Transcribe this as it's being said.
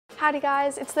Howdy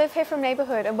guys, it's Liv here from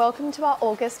Neighbourhood and welcome to our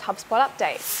August HubSpot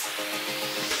update.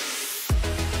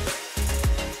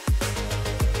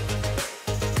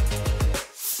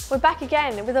 We're back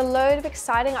again with a load of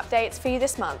exciting updates for you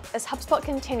this month as HubSpot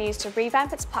continues to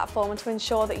revamp its platform to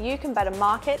ensure that you can better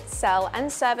market, sell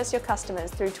and service your customers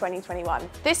through 2021.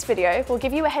 This video will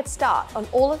give you a head start on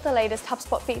all of the latest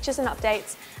HubSpot features and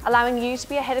updates, allowing you to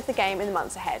be ahead of the game in the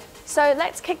months ahead. So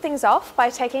let's kick things off by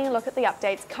taking a look at the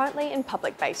updates currently in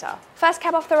public beta. First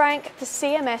cab off the rank, the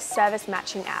CMS Service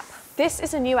Matching app. This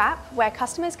is a new app where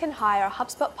customers can hire a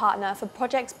HubSpot partner for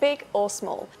projects big or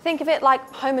small. Think of it like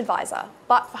Home Advisor,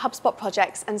 but for HubSpot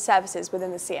projects and services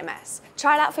within the CMS.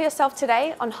 Try it out for yourself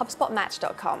today on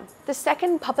HubspotMatch.com. The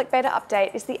second public beta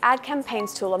update is the Ad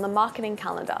Campaigns tool on the marketing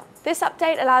calendar. This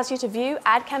update allows you to view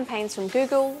ad campaigns from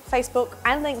Google, Facebook,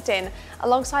 and LinkedIn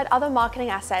alongside other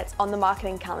marketing assets on the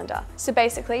marketing calendar. So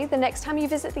basically, the next time you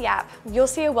visit the app, you'll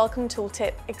see a welcome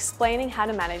tooltip explaining how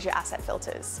to manage your asset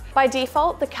filters. By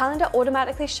default, the calendar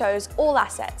automatically shows all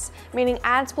assets, meaning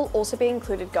ads will also be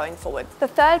included going forward. The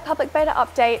third public beta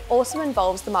update also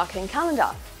involves the marketing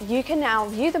calendar. You can now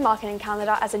view the marketing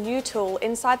calendar as a new tool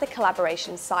inside the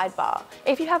collaboration sidebar.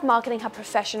 If you have Marketing Hub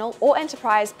Professional or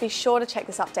Enterprise, be sure to check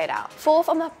this update out. Fourth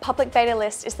on the public beta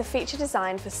list is the feature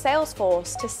designed for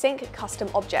Salesforce to sync custom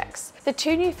objects. The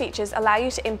two new features allow you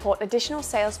to import additional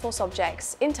Salesforce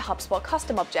objects into HubSpot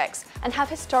custom objects and have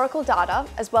historical data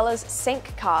as well as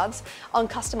sync cards on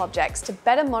custom objects to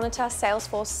better monitor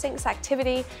Salesforce syncs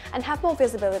activity and have more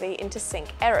visibility into sync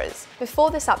errors.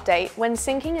 Before this update, when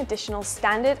syncing additional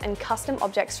standard and custom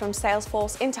objects from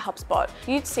Salesforce into HubSpot,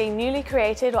 you'd see newly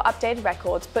created or updated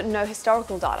records but no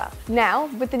historical data. Now,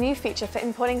 with the new feature for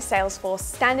importing Salesforce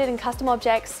standard and custom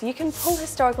objects, you can pull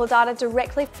historical data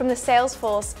directly from the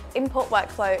Salesforce import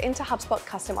workflow into HubSpot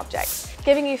custom objects,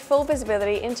 giving you full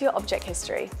visibility into your object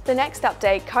history. The next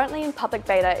update, currently in public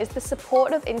beta, is the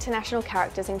support of international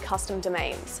characters in custom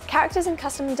domains. Characters in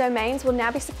custom domains will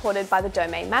now be supported by the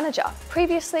Domain Manager.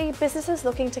 Previously, businesses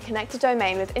looking to connect a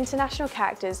domain with international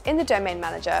characters in the Domain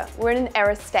Manager were in an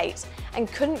error state and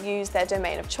couldn't use their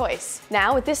domain of choice.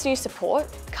 Now, with this new support,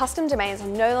 custom domains are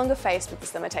no longer faced with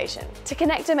this limitation. To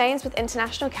connect domains with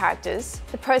international characters,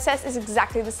 the process is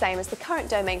exactly the same as the current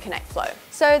Domain Connect flow.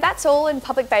 So that's all in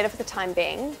public beta for the time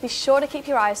being. Be sure to keep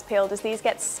your eyes peeled as these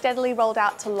get steadily rolled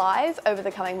out to live over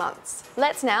the coming months.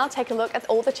 Let's now take a look at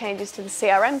all the changes to the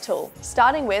CRM tool,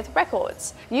 starting with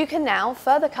records. You can now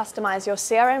further customize your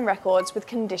CRM records with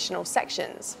conditional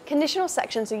sections. Conditional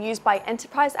sections are used by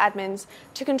enterprise admins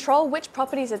to control which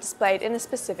properties are displayed in a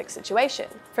specific situation.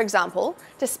 For example,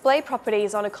 display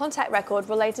properties on a contact record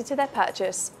related to their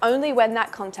purchase only when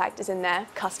that contact is in their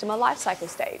customer lifecycle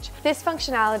stage. This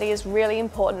functionality is really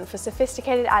important for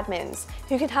sophisticated admins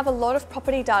who can have a lot of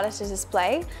property data to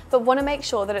display but want to make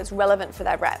sure that it's relevant for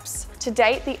their reps. To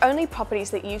date, the only properties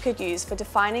that you could use for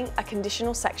defining a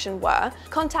conditional section were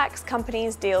contacts,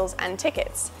 companies, deals, and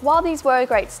tickets. While these were a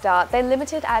great start, they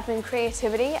limited admin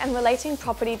creativity and relating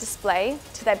property display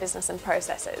to their business and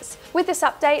processes. With this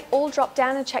update, all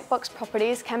drop-down and checkbox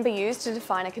properties can be used to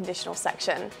define a conditional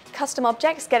section. Custom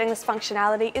objects getting this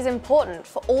functionality is important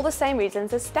for all the same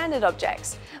reasons as standard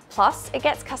objects. Plus, it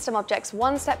gets custom objects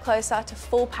one step closer to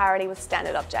full parity with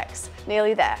standard objects.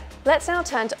 Nearly there. Let's now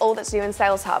turn to all that's new in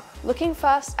Sales Hub. Looking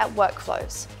first at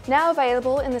workflows. Now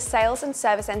available in the Sales and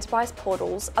Service Enterprise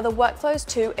portals are the workflows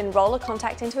to enroll a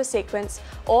contact into a sequence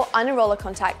or unenroll a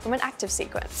contact from an active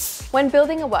sequence. When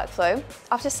building a workflow,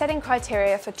 after setting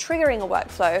criteria for triggering a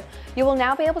workflow, you will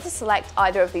now be able to select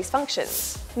either of these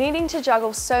functions. Needing to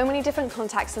juggle so many different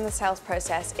contacts in the sales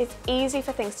process, it's easy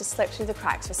for things to slip through the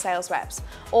cracks for sales reps,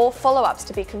 or follow-ups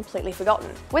to be completely forgotten.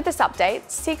 With this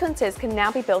update, sequences can now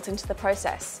be built into the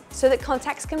process, so that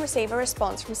contacts can receive a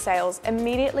response from sales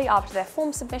immediately after their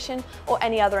form submission or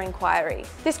any other inquiry.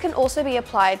 This can also be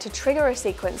applied to trigger a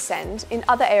sequence send in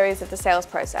other areas of the sales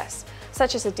process,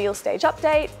 such as a deal stage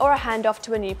update or a handoff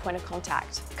to a new point of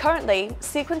contact. Currently,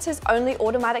 sequences only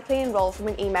automatically enroll from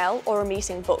an email or a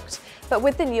meeting booked, but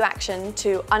with the new action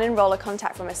to unenroll a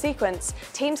contact from a sequence,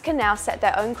 teams can now set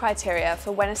their own criteria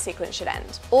for when a sequence should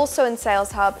end. Also in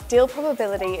Sales Hub, deal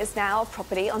probability is now a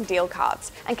property on deal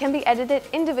cards and can be edited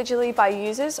individually by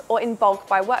users or in bulk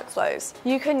by workflows.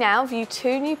 You can now view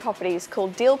two new properties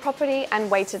called deal property and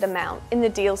weighted amount in the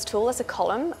deals tool as a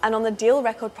column and on the deal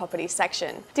record properties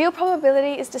section. Deal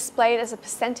probability is displayed as a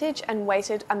percentage and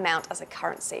weighted amount as a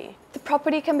currency. The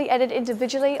property can be edited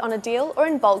individually on a deal or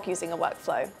in bulk using a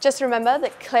workflow. Just remember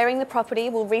that clearing the property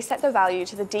will reset the value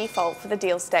to the default for the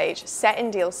deal stage, set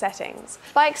in deal settings.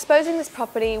 By exposing this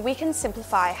property, we can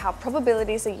simplify how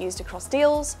probabilities are used across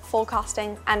deals,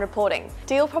 forecasting, and reporting.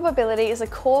 Deal probability is a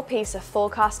core piece of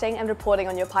forecasting and reporting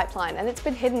on your pipeline, and it's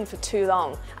been hidden for too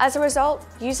long. As a result,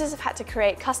 users have had to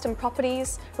create custom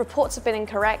properties, reports have been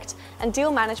incorrect, and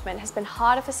deal management has been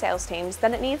harder for sales teams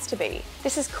than it needs to be.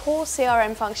 This is core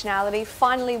CRM functionality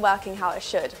finally working how it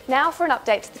should. Now for an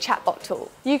update to the chatbot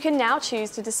tool. You can now choose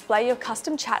to display your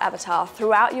custom chat avatar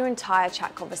throughout your entire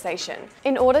chat conversation.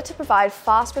 In order to provide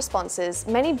fast responses,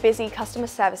 many busy customer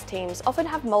service teams often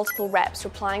have multiple reps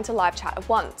replying to live chat at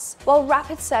once. While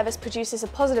rapid service produces a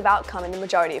positive outcome in the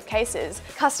majority of cases,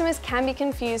 customers can be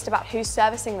confused about who's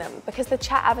servicing them because the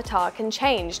chat avatar can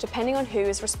change depending on who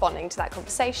is responding to that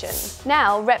conversation.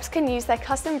 Now, reps can use their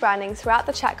custom branding throughout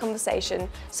the chat conversation,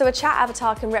 so a chat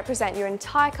avatar can represent your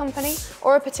entire company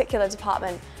or a particular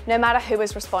department, no matter who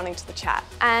is responding to the chat.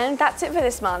 And that's it for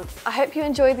this month. I hope you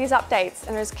enjoyed these updates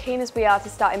and are as keen as we are to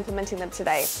start implementing them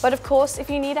today. But of course, if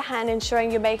you need a hand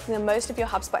ensuring you're making the most of your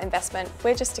HubSpot investment,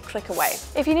 we're just a click away.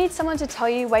 If you need someone to tell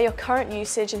you where your current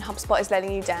usage in HubSpot is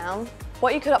letting you down,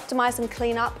 what you could optimize and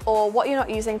clean up, or what you're not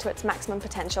using to its maximum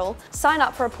potential, sign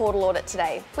up for a portal audit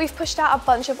today. We've pushed out a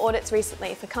bunch of audits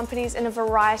recently for companies in a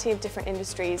variety of different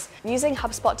industries, using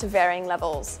HubSpot to varying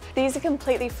levels. These are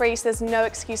completely free, so there's no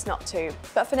excuse not to.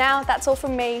 But for now, that's all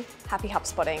from me. Happy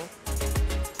HubSpotting.